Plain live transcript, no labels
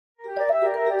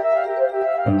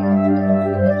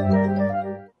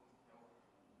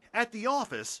At the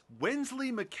office,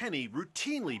 Wensley McKenney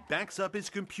routinely backs up his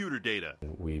computer data.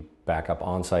 We back up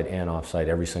on-site and off-site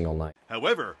every single night.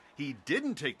 However, he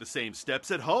didn't take the same steps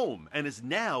at home and is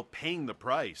now paying the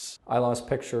price. I lost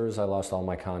pictures, I lost all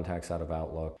my contacts out of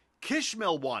Outlook. Kish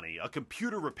Melwani, a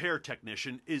computer repair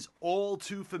technician, is all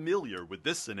too familiar with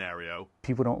this scenario.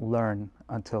 People don't learn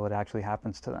until it actually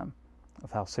happens to them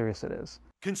of how serious it is.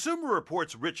 Consumer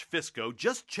Reports' Rich Fisco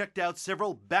just checked out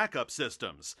several backup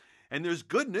systems. And there's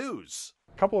good news.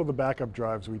 A couple of the backup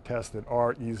drives we tested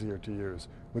are easier to use.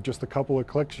 With just a couple of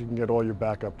clicks, you can get all your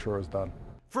backup chores done.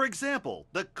 For example,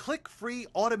 the click-free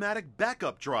automatic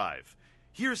backup drive.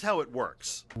 Here's how it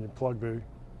works. You plug the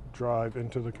drive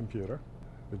into the computer.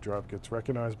 The drive gets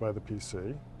recognized by the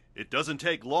PC. It doesn't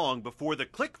take long before the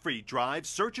click-free drive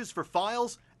searches for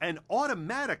files and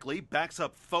automatically backs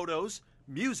up photos,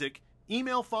 music,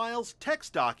 email files,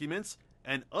 text documents,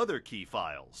 and other key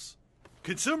files.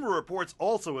 Consumer Reports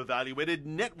also evaluated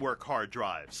network hard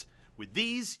drives. With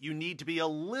these, you need to be a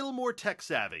little more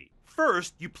tech-savvy.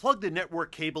 First, you plug the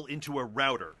network cable into a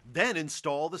router, then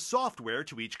install the software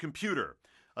to each computer.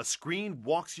 A screen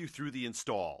walks you through the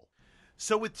install.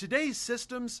 So with today's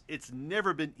systems, it's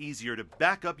never been easier to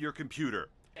back up your computer.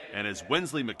 And as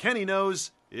Wensley McKenney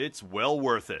knows, it's well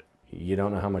worth it. You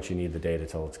don't know how much you need the data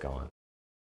till it's gone.